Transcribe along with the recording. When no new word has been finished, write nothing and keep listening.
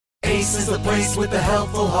Ace is the place with the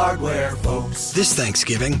helpful hardware, folks. This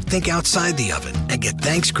Thanksgiving, think outside the oven and get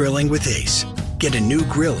Thanks Grilling with Ace. Get a new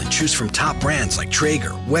grill and choose from top brands like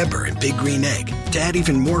Traeger, Weber, and Big Green Egg to add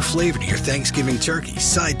even more flavor to your Thanksgiving turkey,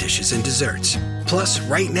 side dishes, and desserts. Plus,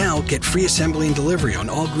 right now, get free assembly and delivery on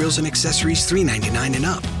all grills and accessories $3.99 and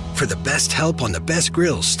up. For the best help on the best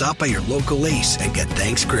grills, stop by your local Ace and get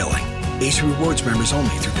Thanks Grilling. Ace Rewards members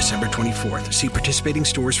only through December 24th. See participating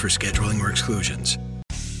stores for scheduling or exclusions.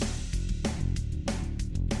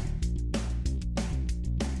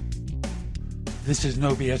 This is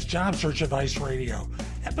No BS Job Search Advice Radio,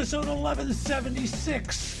 episode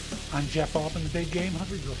 1176. I'm Jeff Altman, the Big Game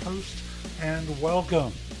Hunter, your host, and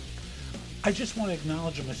welcome. I just want to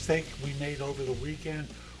acknowledge a mistake we made over the weekend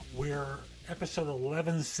where episode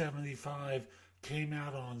 1175 came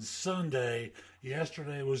out on Sunday.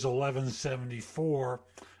 Yesterday was 1174.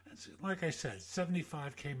 Like I said,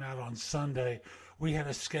 75 came out on Sunday. We had a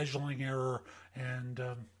scheduling error, and,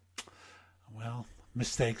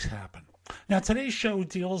 mistakes happen. Now, today's show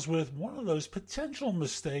deals with one of those potential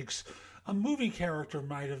mistakes a movie character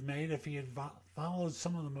might have made if he had followed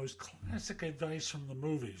some of the most classic advice from the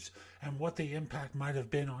movies and what the impact might have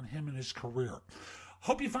been on him and his career.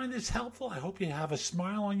 Hope you find this helpful. I hope you have a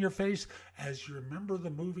smile on your face as you remember the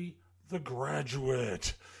movie The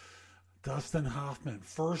Graduate. Dustin Hoffman,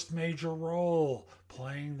 first major role,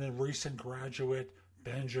 playing the recent graduate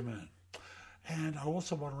Benjamin. And I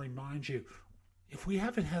also want to remind you, if we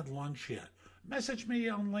haven't had lunch yet, message me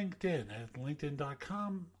on LinkedIn at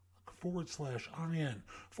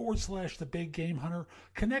linkedin.com/IN/The Big Game Hunter.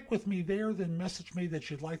 Connect with me there, then message me that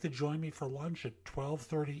you'd like to join me for lunch at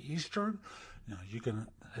 12:30 Eastern. Now, you can,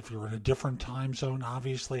 if you're in a different time zone,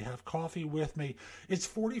 obviously have coffee with me. It's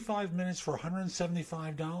 45 minutes for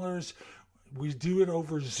 $175. We do it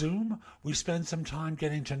over Zoom. We spend some time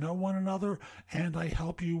getting to know one another, and I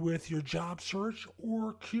help you with your job search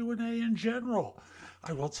or Q&A in general.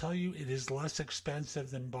 I will tell you, it is less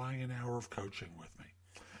expensive than buying an hour of coaching with me.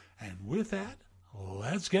 And with that,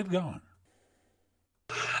 let's get going.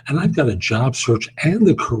 And I've got a job search and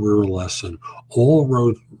a career lesson all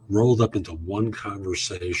rolled up into one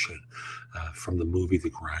conversation from the movie The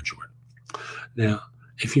Graduate. Now,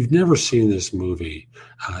 if you've never seen this movie,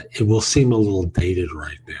 it will seem a little dated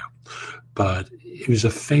right now, but it was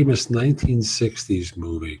a famous 1960s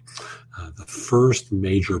movie, the first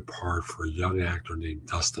major part for a young actor named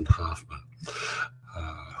Dustin Hoffman,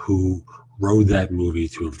 who rode that movie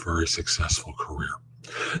to a very successful career.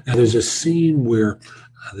 Now, there's a scene where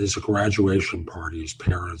there's a graduation party his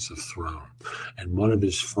parents have thrown, and one of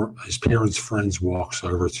his parents' friends walks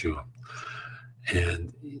over to him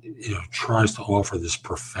and tries to offer this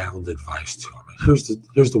profound advice to him.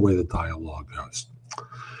 Here's the way the dialogue goes.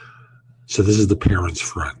 So this is the parent's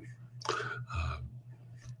friend.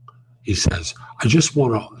 He says, "I just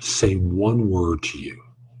want to say one word to you.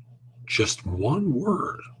 Just one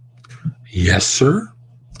word." "Yes, sir."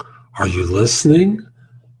 "Are you listening?"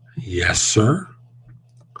 "Yes, sir."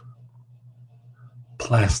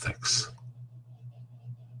 "Plastics."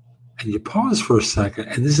 And you pause for a second,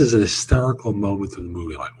 and this is an hysterical moment in the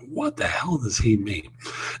movie. Like, what the hell does he mean?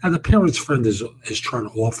 And the parent's friend is trying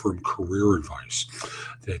to offer him career advice,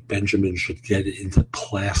 that Benjamin should get into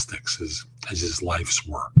plastics as his life's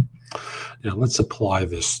work. Now, let's apply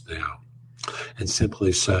this now and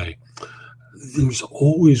simply say, there's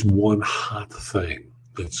always one hot thing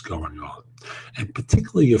that's going on. And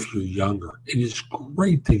particularly if you're younger, it is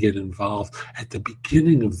great to get involved at the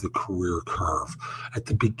beginning of the career curve, at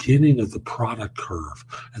the beginning of the product curve,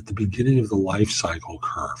 at the beginning of the life cycle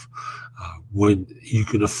curve, when you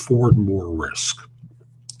can afford more risk.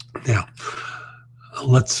 Now,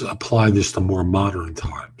 let's apply this to more modern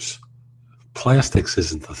times. Plastics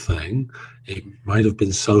isn't the thing. It might have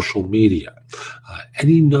been social media.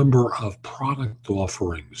 Any number of product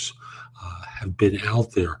offerings have been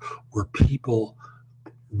out there where people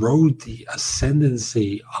rode the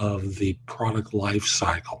ascendancy of the product life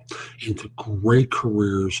cycle into great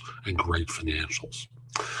careers and great financials.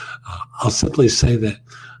 I'll simply say that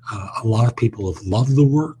a lot of people have loved the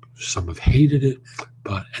work, some have hated it,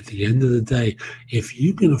 but at the end of the day, if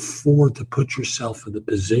you can afford to put yourself in the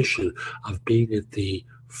position of being at the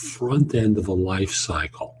front end of a life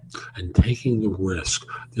cycle and taking the risk,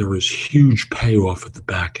 there is huge payoff at the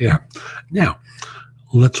back end. Now,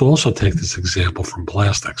 let's also take this example from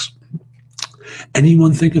plastics.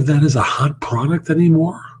 Anyone think of that as a hot product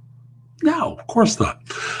anymore? No, of course not.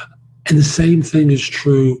 And the same thing is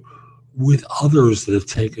true with others that have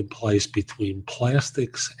taken place between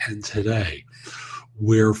plastics and today,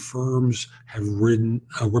 where firms have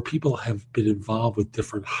where people have been involved with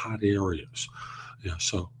different hot areas. Yeah,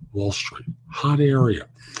 so Wall Street, hot area,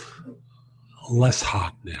 less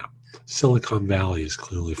hot now. Silicon Valley is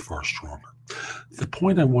clearly far stronger. The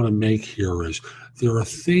point I want to make here is there are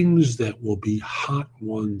things that will be hot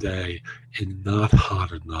one day and not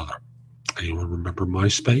hot another. Anyone remember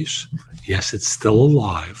MySpace? Yes, it's still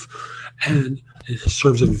alive, and it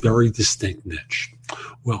serves a very distinct niche.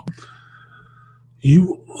 Well,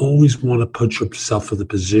 you always want to put yourself in the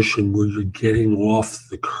position where you're getting off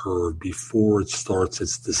the curve before it starts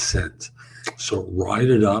its descent. So ride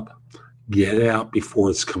it up, get out before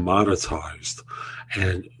it's commoditized,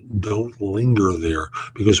 and don't linger there,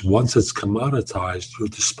 because once it's commoditized, you're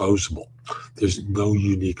disposable. There's no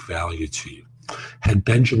unique value to you. Had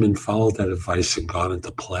Benjamin followed that advice and gone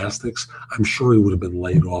into plastics, I'm sure he would have been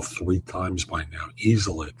laid off 3 times by now,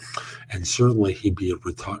 easily. And certainly he'd be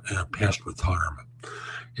past retirement.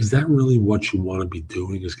 Is that really what you want to be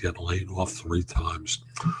doing, is get laid off 3 times?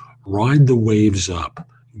 Ride the waves up.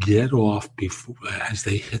 Get off before as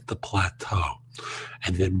they hit the plateau,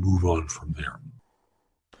 and then move on from there.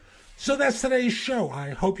 So that's today's show.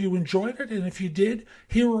 I hope you enjoyed it, and if you did,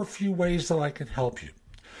 here are a few ways that I can help you.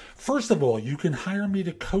 First of all, you can hire me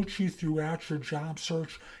to coach you throughout your job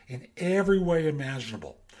search in every way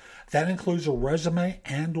imaginable. That includes a resume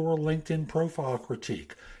and or LinkedIn profile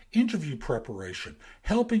critique, interview preparation,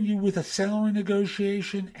 helping you with a salary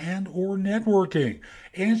negotiation and or networking,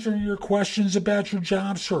 answering your questions about your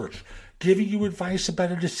job search, giving you advice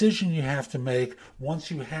about a decision you have to make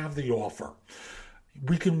once you have the offer.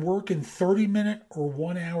 We can work in 30-minute or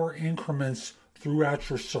 1-hour increments throughout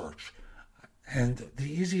your search. And the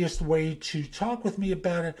easiest way to talk with me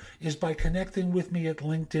about it is by connecting with me at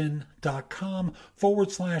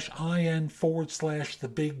linkedin.com/IN/the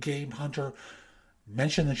Big Game Hunter.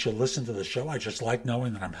 Mention that you listen to the show. I just like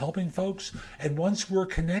knowing that I'm helping folks. And once we're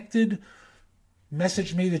connected,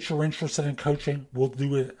 message me that you're interested in coaching. We'll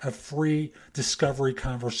do a free discovery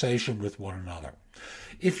conversation with one another.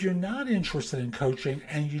 If you're not interested in coaching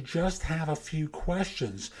and you just have a few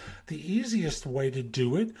questions, the easiest way to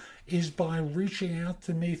do it is by reaching out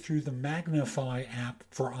to me through the Magnify app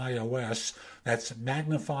for iOS. That's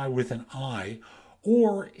Magnify with an I.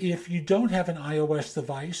 Or if you don't have an iOS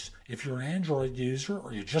device, if you're an Android user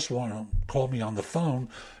or you just want to call me on the phone,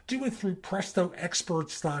 do it through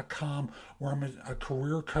PrestoExperts.com, where I'm a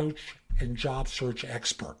career coach and job search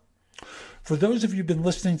expert. For those of you who've been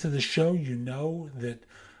listening to the show, you know that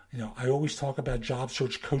I always talk about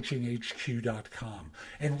JobSearchCoachingHQ.com.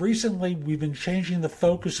 And recently, we've been changing the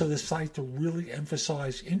focus of the site to really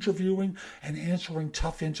emphasize interviewing and answering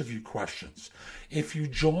tough interview questions. If you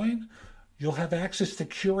join, you'll have access to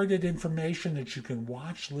curated information that you can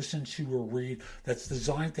watch, listen to, or read that's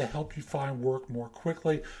designed to help you find work more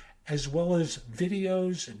quickly, as well as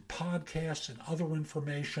videos and podcasts and other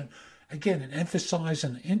information. Again, an emphasis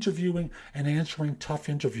on interviewing and answering tough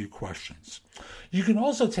interview questions. You can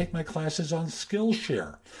also take my classes on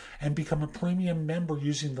Skillshare and become a premium member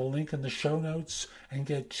using the link in the show notes and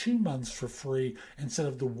get 2 months for free instead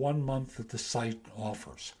of the 1 month that the site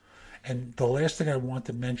offers. And the last thing I want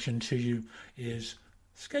to mention to you is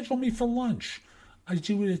schedule me for lunch. I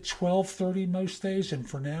do it at 12:30 most days, and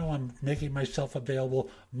for now I'm making myself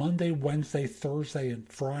available Monday, Wednesday, Thursday, and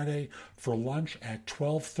Friday for lunch at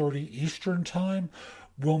 12:30 Eastern Time.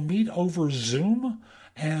 We'll meet over Zoom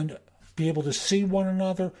and be able to see one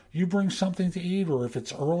another. You bring something to eat, or if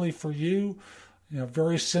it's early for you,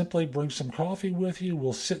 very simply bring some coffee with you.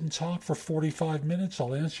 We'll sit and talk for 45 minutes.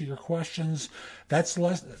 I'll answer your questions. That's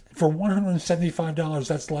less for $175.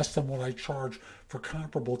 That's less than what I charge for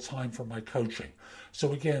comparable time for my coaching.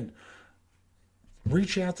 So again,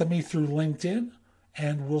 reach out to me through LinkedIn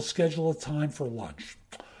and we'll schedule a time for lunch.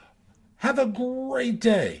 Have a great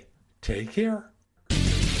day. Take care.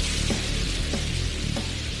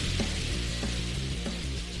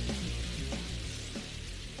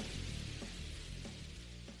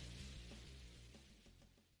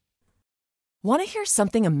 Want to hear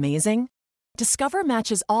something amazing? Discover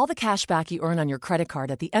matches all the cash back you earn on your credit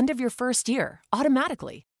card at the end of your first year,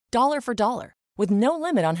 automatically, dollar for dollar, with no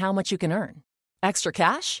limit on how much you can earn. Extra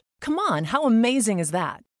cash? Come on, how amazing is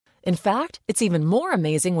that? In fact, it's even more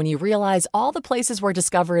amazing when you realize all the places where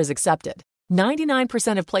Discover is accepted.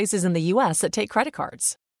 99% of places in the U.S. that take credit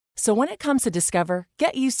cards. So when it comes to Discover,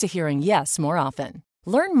 get used to hearing yes more often.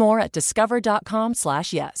 Learn more at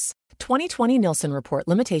discover.com/yes. 2020 Nielsen Report.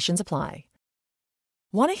 Limitations apply.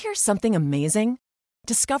 Want to hear something amazing?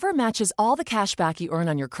 Discover matches all the cash back you earn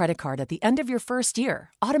on your credit card at the end of your first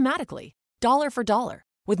year, automatically, dollar for dollar,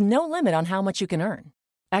 with no limit on how much you can earn.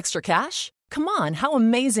 Extra cash? Come on, how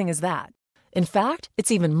amazing is that? In fact,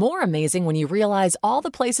 it's even more amazing when you realize all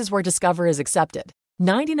the places where Discover is accepted.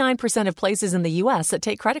 99% of places in the U.S. that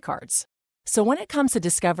take credit cards. So when it comes to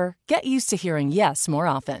Discover, get used to hearing yes more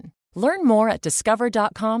often. Learn more at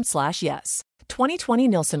discover.com/yes. 2020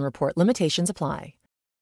 Nielsen Report. Limitations apply.